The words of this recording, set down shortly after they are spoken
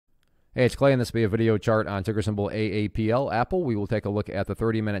Hey, it's Clay, and this will be a video chart on ticker symbol AAPL, Apple. We will take a look at the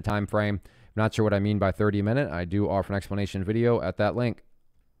 30-minute time frame. If not sure what I mean by 30-minute, I do offer an explanation video at that link.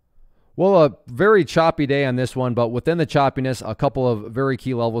 Well, a very choppy day on this one, but within the choppiness, a couple of very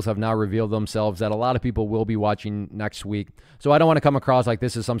key levels have now revealed themselves that a lot of people will be watching next week. So I don't want to come across like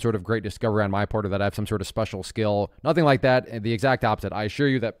this is some sort of great discovery on my part or that I have some sort of special skill. Nothing like that. The exact opposite. I assure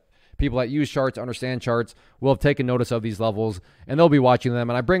you that people that use charts, understand charts, will have taken notice of these levels, and they'll be watching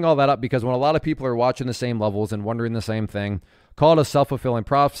them. And I bring all that up because when a lot of people are watching the same levels and wondering the same thing, call it a self-fulfilling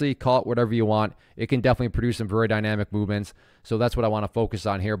prophecy, call it whatever you want. It can definitely produce some very dynamic movements. So that's what I want to focus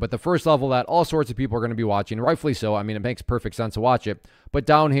on here. But the first level that all sorts of people are going to be watching, rightfully so, I mean, it makes perfect sense to watch it, but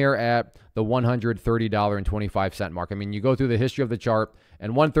down here at the $130.25 mark. I mean, you go through the history of the chart,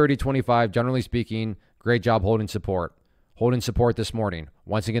 and $130.25, generally speaking, great job holding support. Holding support this morning.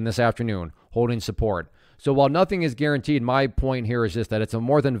 Once again this afternoon, holding support. So while nothing is guaranteed, my point here is just that it's a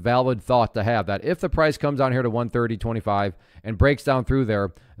more than valid thought to have that if the price comes down here to 130.25 and breaks down through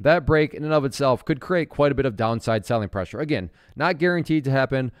there, that break in and of itself could create quite a bit of downside selling pressure. Again, not guaranteed to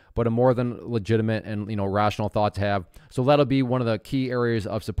happen, but a more than legitimate and rational thought to have. So that'll be one of the key areas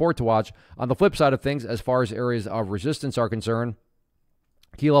of support to watch. On the flip side of things, as far as areas of resistance are concerned,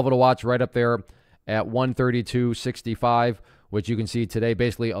 key level to watch right up there at 132.65, which you can see today,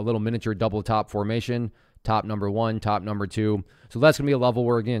 basically a little miniature double top formation, top number one, top number two. So that's going to be a level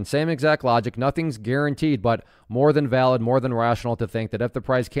where, again, same exact logic, nothing's guaranteed, but more than valid, more than rational to think that if the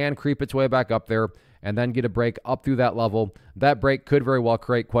price can creep its way back up there and then get a break up through that level, that break could very well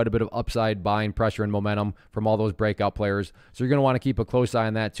create quite a bit of upside buying pressure and momentum from all those breakout players. So you're going to want to keep a close eye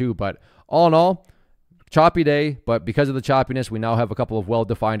on that too. But all in all, choppy day, but because of the choppiness, we now have a couple of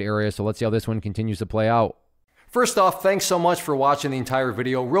well-defined areas. So let's see how this one continues to play out. First off, thanks so much for watching the entire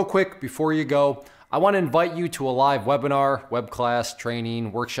video. Real quick, before you go, I want to invite you to a live webinar, web class,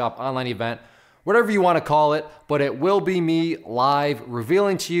 training, workshop, online event, whatever you want to call it, but it will be me live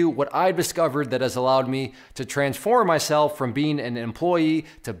revealing to you what I've discovered that has allowed me to transform myself from being an employee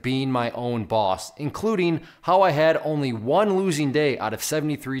to being my own boss, including how I had only one losing day out of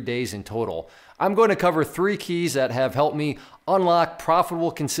 73 days in total. I'm going to cover 3 keys that have helped me unlock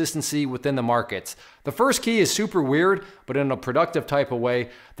profitable consistency within the markets. The first key is super weird, but in a productive type of way.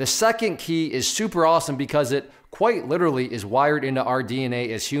 The second key is super awesome because it quite literally is wired into our DNA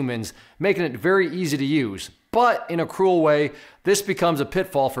as humans, making it very easy to use. But in a cruel way, this becomes a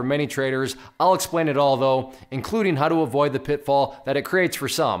pitfall for many traders. I'll explain it all though, including how to avoid the pitfall that it creates for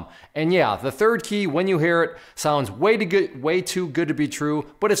some. And yeah, the third key, when you hear it, sounds way too good to be true,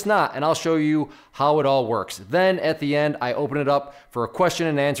 but it's not, and I'll show you how it all works. Then at the end, I open it up for a question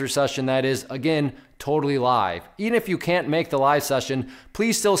and answer session that is, again, totally live. Even if you can't make the live session,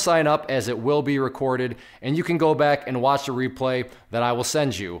 please still sign up as it will be recorded, and you can go back and watch the replay that I will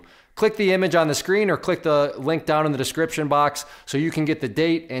send you. Click the image on the screen or click the link down in the description box so you can get the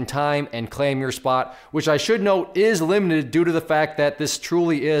date and time and claim your spot, which I should note is limited due to the fact that this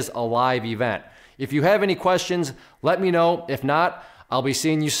truly is a live event. If you have any questions, let me know. If not, I'll be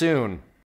seeing you soon.